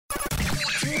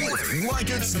like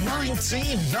it's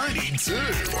 1992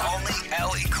 on the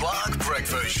Ali Clark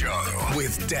Breakfast Show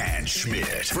with Dan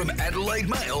Schmidt from Adelaide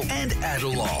Mail and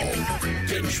Adelol.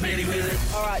 Getting Schmitty with it.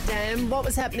 All right, Dan, what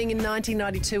was happening in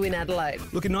 1992 in Adelaide?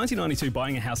 Look, in 1992,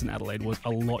 buying a house in Adelaide was a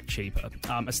lot cheaper.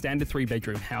 A standard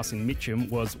 3-bedroom house in Mitcham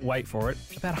was, wait for it,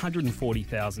 about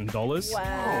 $140,000.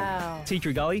 Wow. Tea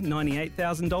Tree Gully,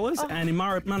 $98,000. And in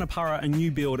Manapara, a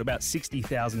new build, about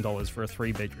 $60,000 for a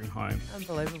 3-bedroom home.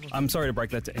 Unbelievable. I'm sorry to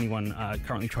break that to anyone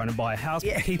currently trying to buy a house,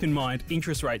 but keep in mind,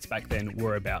 interest rates back then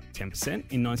were about 10%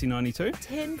 in 1992.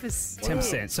 10%.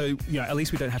 10%. So, at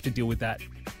least we don't have to deal with that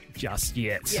just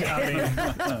yet. I mean,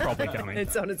 it's probably coming.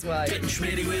 It's on its way. Getting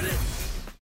Schmitty with it.